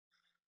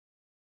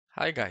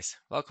Hi guys,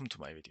 welcome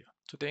to my video.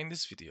 Today in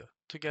this video,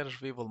 together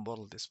we will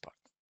model this part.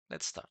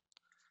 Let's start.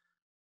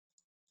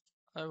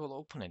 I will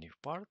open a new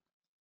part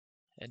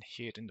and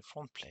here in the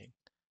front plane,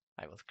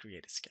 I will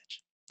create a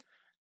sketch.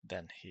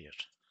 Then here,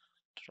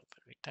 drop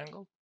a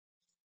rectangle.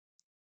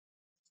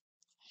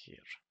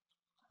 Here,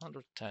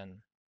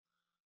 110.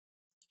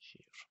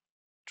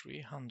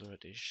 Here,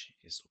 300-ish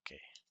is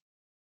okay.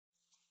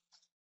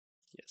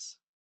 Yes.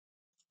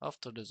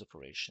 After this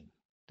operation,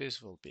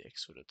 this will be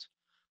extruded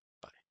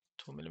by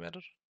 2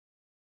 mm.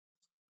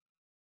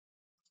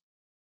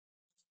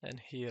 And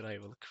here I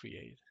will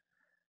create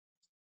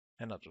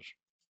another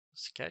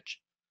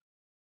sketch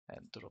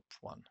and drop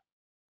one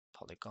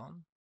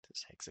polygon,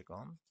 this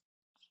hexagon.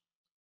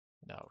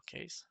 In our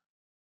case,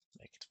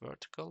 make it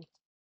vertical,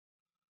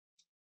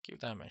 give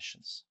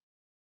dimensions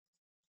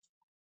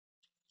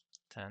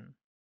 10.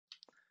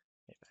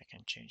 Maybe I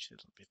can change a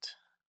little bit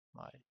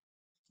my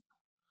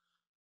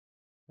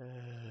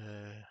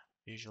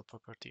visual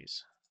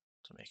properties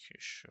to make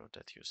sure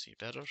that you see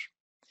better.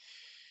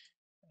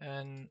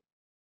 And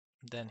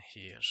then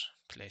here,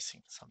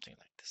 placing something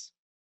like this.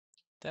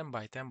 10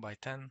 by 10 by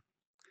 10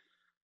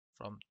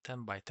 from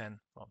 10 by 10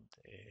 from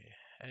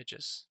the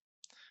edges,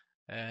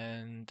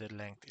 and the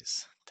length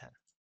is 10.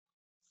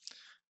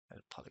 And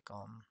the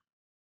polygon,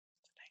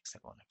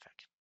 hexagon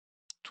effect,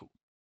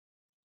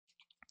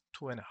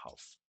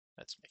 2.5.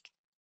 Let's make it.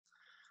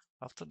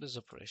 After this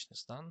operation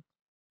is done,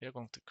 we are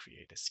going to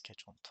create a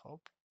sketch on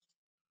top,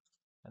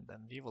 and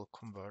then we will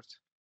convert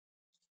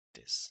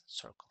this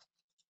circle.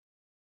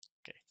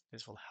 Okay,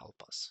 this will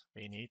help us.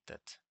 We need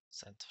that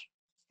center.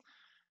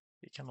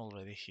 We can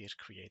already here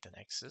create an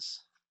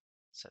axis,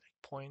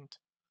 select point,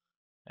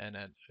 and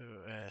a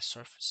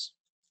surface.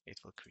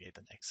 It will create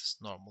an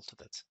axis normal to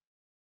that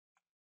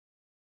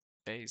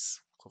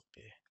base. Could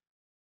be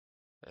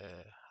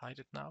hide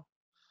it now.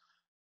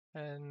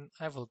 And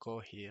I will go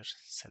here,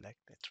 select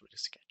the 3D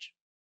sketch.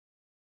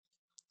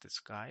 This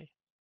guy,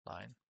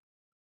 line,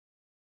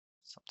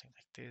 something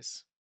like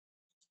this,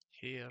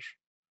 here,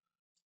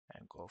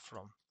 and go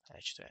from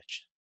edge to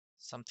edge.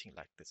 Something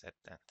like this at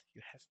the end.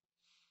 You have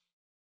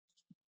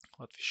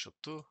what we should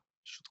do,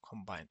 we should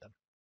combine them.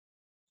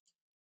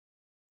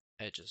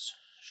 Edges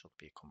should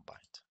be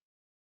combined.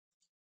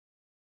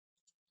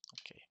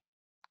 Okay,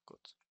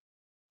 good.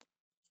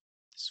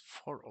 This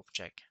for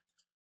object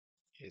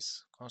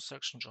is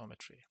construction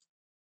geometry.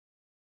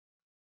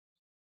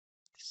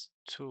 These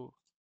two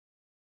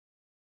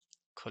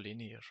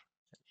collinear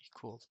and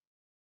equal.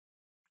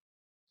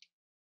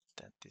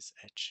 Then this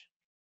edge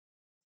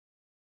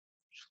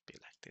should be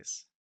like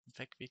this. In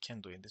fact, we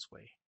can do it this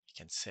way. We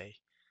can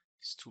say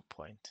it's 2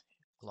 point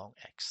along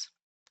X.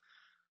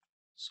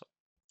 So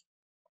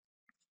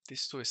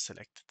this two is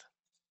selected,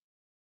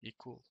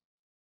 equal.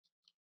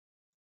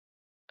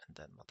 And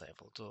then what I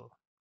will do,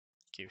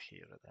 give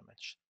here a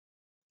dimension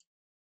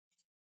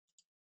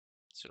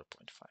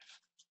 0.5.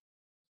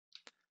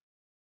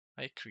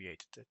 I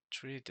created a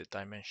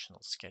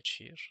 3D-dimensional sketch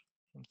here.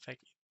 In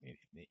fact,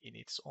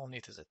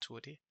 it is a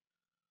 2D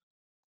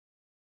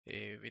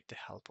with the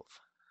help of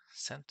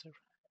center,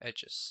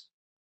 edges,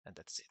 and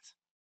that's it.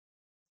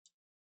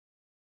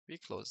 We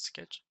close the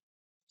sketch,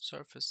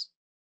 surface,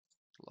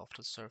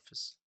 lofted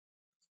surface,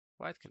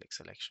 right-click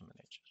selection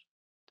manager.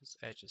 This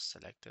edge is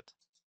selected.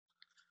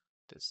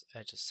 This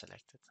edge is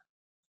selected.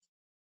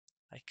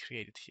 I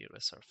created here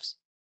a surface.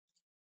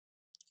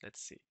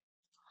 Let's see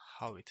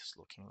how it is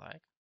looking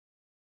like.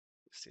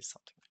 We see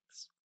something like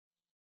this.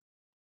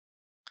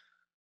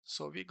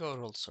 So we go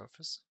roll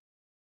surface.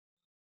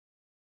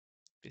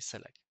 We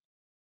select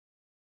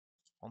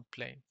on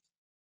plane.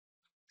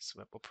 This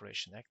web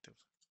operation active.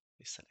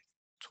 We select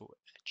to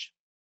edge.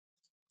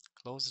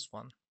 Close this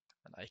one,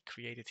 and I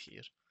created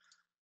here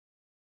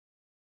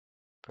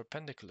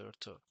perpendicular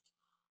to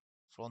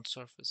front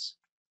surface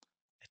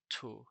a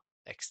 2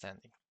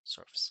 extending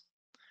surface.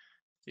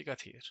 We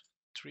got here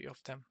 3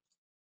 of them.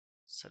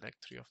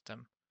 Select 3 of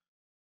them,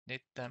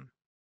 knit them.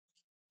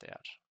 They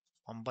are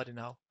one body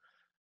now,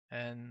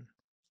 and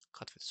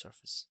cut with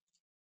surface.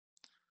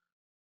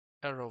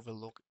 Arrow will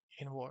look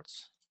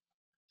inwards,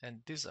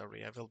 and this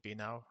area will be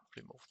now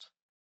removed.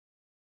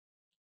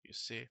 You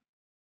see,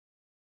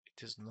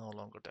 it is no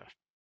longer there.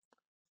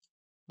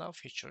 Now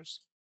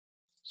features,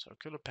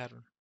 circular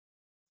pattern.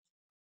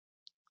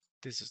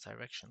 This is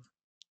direction.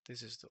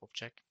 This is the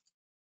object.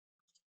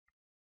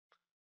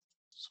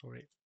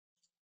 Sorry.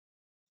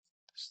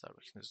 This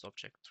direction is the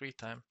object. 3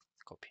 times,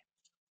 copy.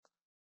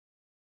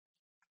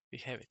 We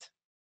have it.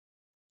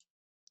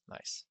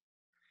 Nice.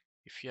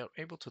 If you are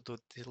able to do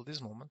it till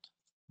this moment,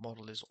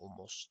 model is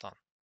almost done.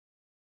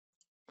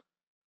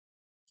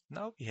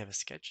 Now we have a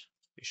sketch.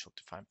 We should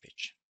define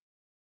pitch.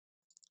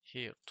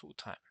 Here 2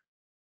 times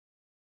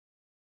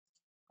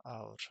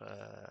our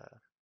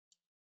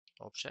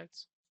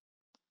objects.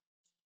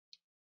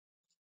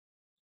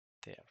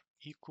 They are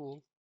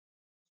equal.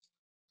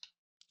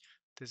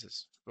 This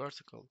is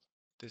vertical.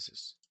 This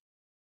is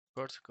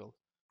vertical,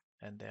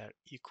 and they are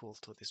equal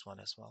to this one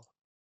as well.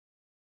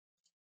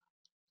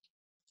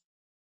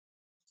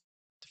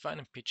 The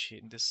Defining pitch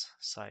in this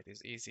side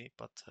is easy,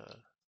 but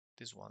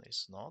this one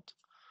is not.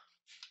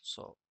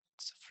 So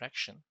it's a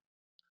fraction.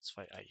 That's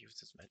why I use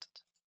this method.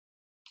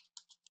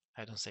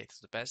 I don't say it's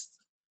the best.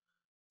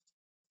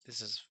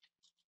 This is,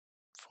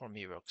 for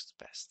me, works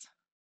the best.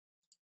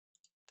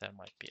 There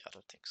might be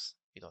other things.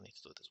 We don't need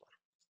to do this one.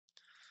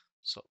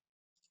 So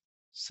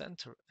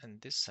center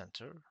and this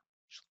center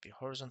should be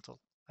horizontal.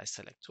 I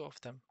select two of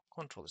them.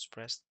 Control is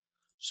pressed.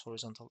 It's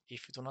horizontal.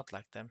 If you do not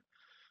like them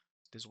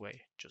this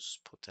way, just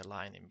put a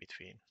line in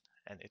between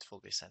and it will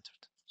be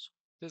centered. So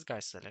this guy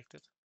is selected.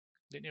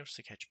 Linear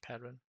sketch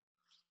pattern.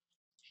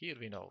 Here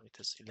we know it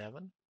is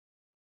 11.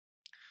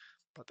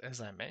 But as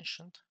I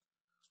mentioned,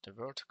 the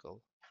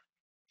vertical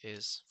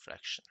is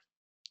fraction.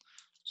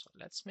 So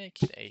let's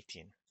make it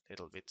 18, a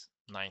little bit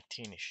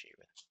 19-ish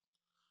even.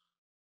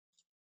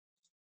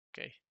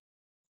 Okay,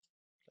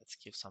 let's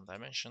give some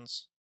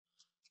dimensions.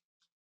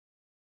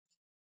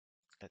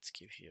 Let's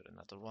give here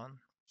another one,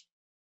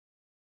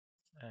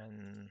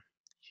 and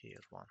here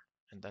one,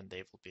 and then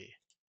they will be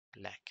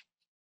black.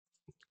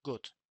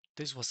 Good.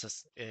 This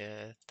was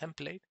a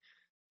template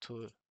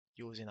to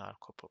use in our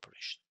copy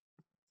operation.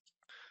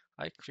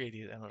 I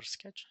created another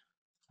sketch.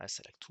 I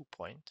select 2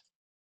 point.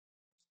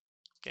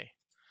 Okay.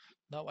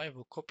 Now I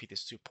will copy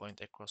this 2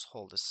 point across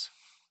all this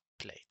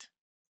plate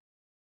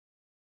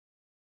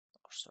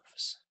or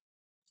surface.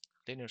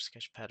 Linear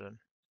sketch pattern.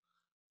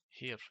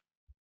 Here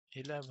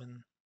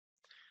 11.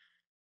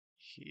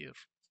 Here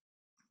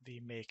we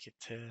make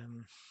it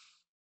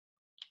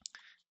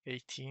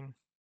 18.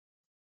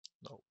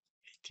 No,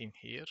 18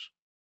 here.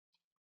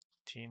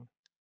 18.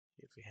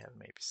 Here we have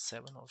maybe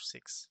 7 or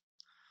 6.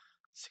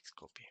 6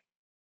 copy.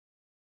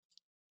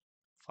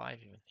 5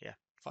 even. Yeah,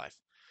 5.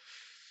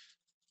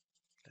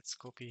 Let's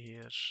copy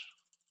here.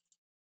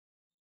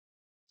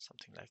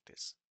 Something like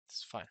this.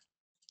 It's fine.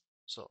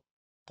 So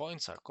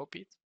points are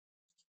copied.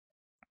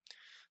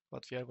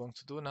 What we are going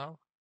to do now,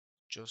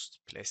 just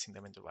placing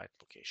them in the right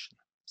location.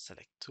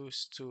 Select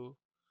 2,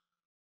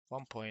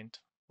 1 point,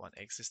 1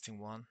 existing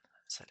one,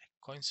 select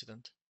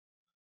coincident.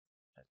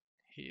 And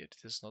here it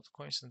is not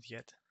coincident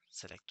yet.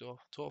 Select two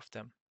of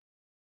them,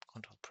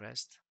 control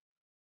pressed,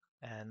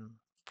 and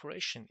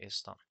operation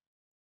is done.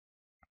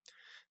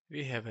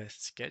 We have a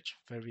sketch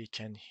where we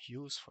can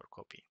use for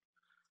copying.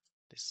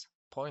 These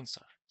points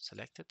are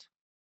selected,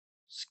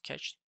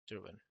 sketch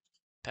driven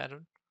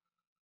pattern,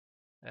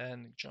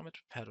 and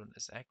geometry pattern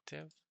is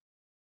active.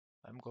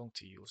 I'm going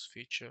to use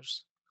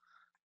features.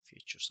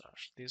 Features are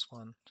this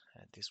one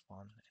and this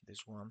one and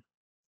this one.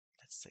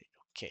 Let's say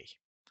okay.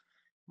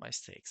 Might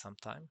take some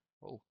time.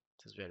 Oh,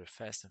 it is very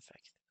fast. In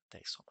fact, it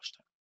takes so much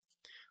time.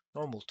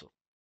 Normal too.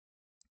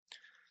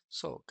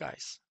 So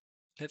guys,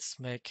 let's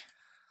make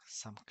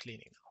some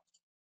cleaning now.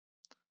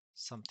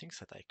 Some things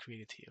that I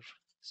created here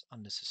is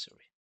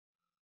unnecessary.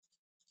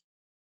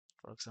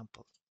 For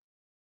example,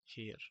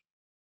 here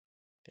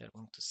we are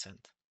going to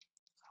send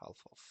half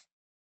of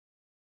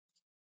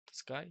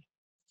this guy.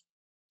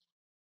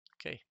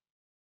 Okay.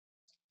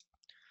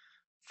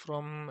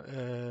 From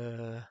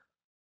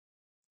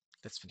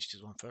let's finish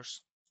this one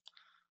first.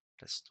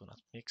 Let's do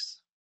not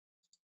mix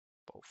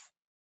both.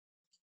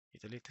 We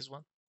delete this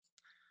one.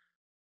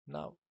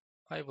 Now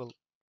I will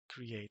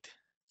create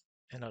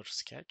another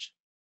sketch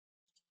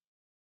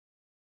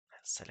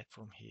and select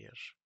from here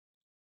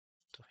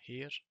to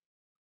here.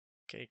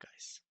 Okay,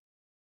 guys.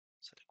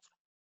 Select from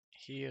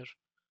here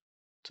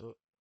to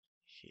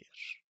here.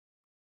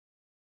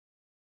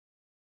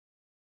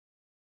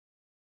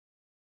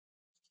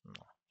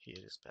 No,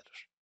 here is better.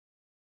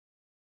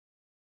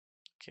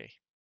 Okay.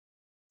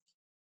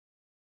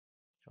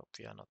 Hope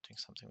we are not doing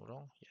something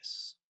wrong.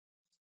 Yes.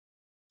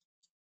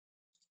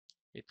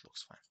 It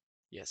looks fine.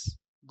 Yes,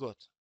 good.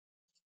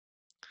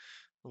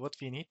 What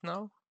we need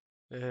now,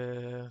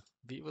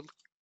 we will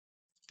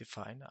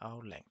define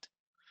our length.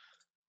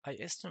 I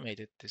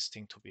estimated this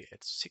thing to be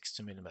at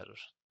 60 millimeter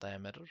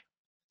diameter,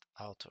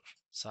 outer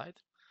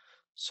side.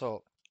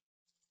 So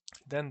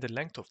then the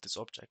length of this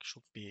object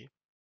should be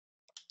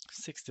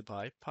 60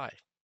 by pi,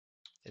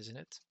 isn't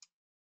it?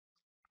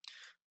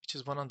 Which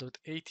is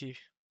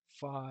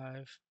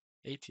 185,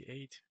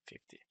 88,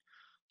 50.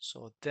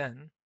 So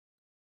then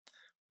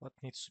what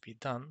needs to be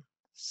done,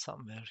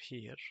 somewhere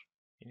here,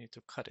 you need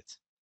to cut it.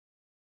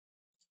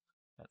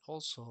 And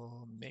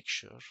also make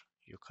sure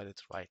you cut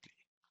it rightly.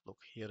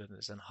 Look, here it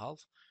is in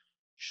half,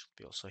 should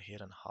be also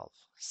here in half,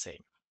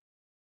 same.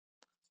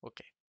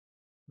 Okay,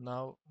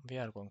 now we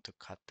are going to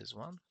cut this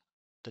one.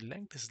 The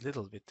length is a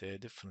little bit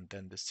different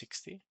than the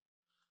 60,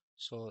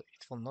 so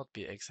it will not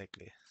be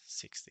exactly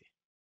 60,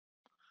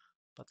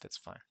 but that's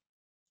fine.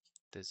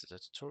 This is a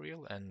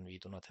tutorial and we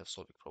do not have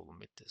solving problem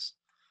with this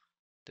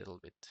little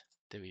bit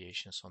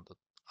deviations on the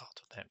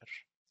outer diameter.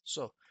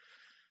 So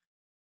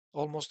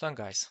almost done,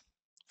 guys.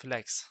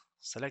 Flex,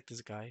 select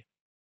this guy,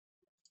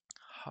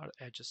 hard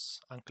edges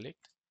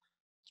unclicked,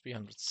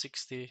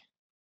 360,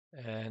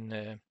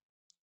 and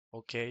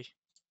okay,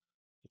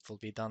 it will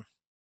be done.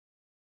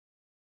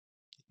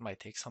 It might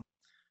take some.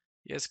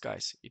 Yes,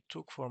 guys, it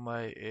took for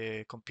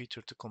my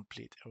computer to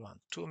complete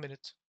around 2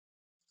 minutes.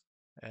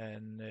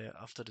 And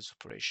after this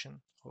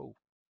operation, oh,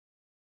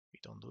 we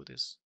don't do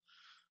this.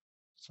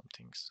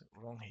 Something's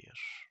wrong here.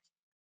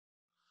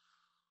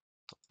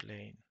 Top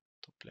plane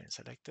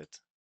selected,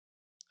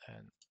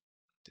 and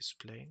this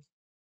plane,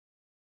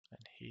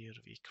 and here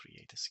we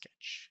create a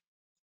sketch.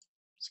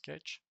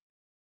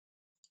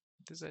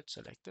 This edge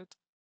selected,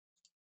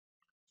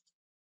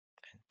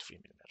 and 3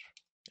 mm.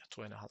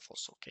 Yeah, 2.5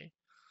 also okay.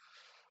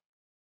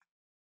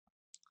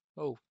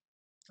 Oh,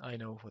 I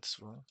know what's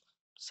wrong.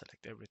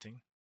 Select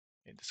everything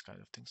in this kind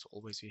of things.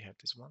 Always we have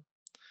this one,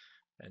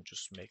 and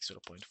just make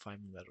 0.5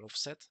 mm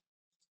offset.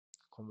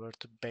 Convert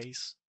the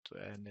base to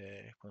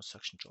a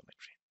construction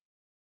geometry,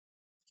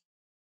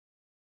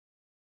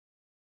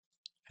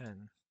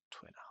 and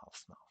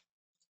 2.5 now.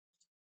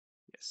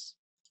 Yes.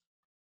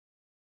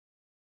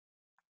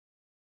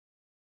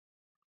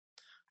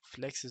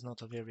 Flex is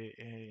not a very,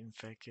 in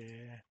fact,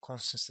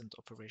 consistent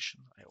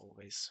operation. I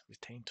always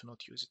retain to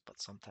not use it,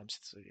 but sometimes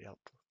it's very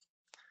helpful.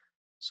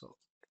 So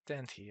at the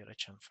end here, a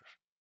chamfer.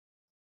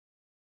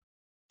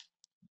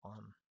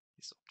 One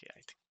is okay,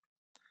 I think.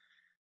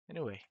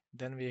 Anyway,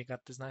 then we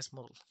got this nice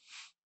model.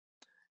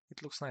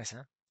 It looks nice,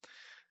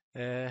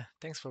 huh?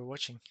 Thanks for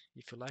watching.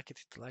 If you like it,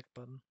 hit the like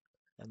button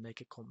and make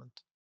a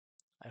comment.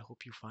 I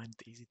hope you find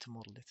it easy to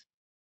model it.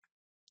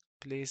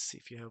 Please,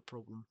 if you have a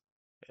problem,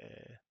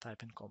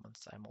 type in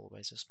comments. I'm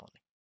always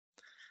responding.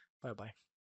 Bye bye.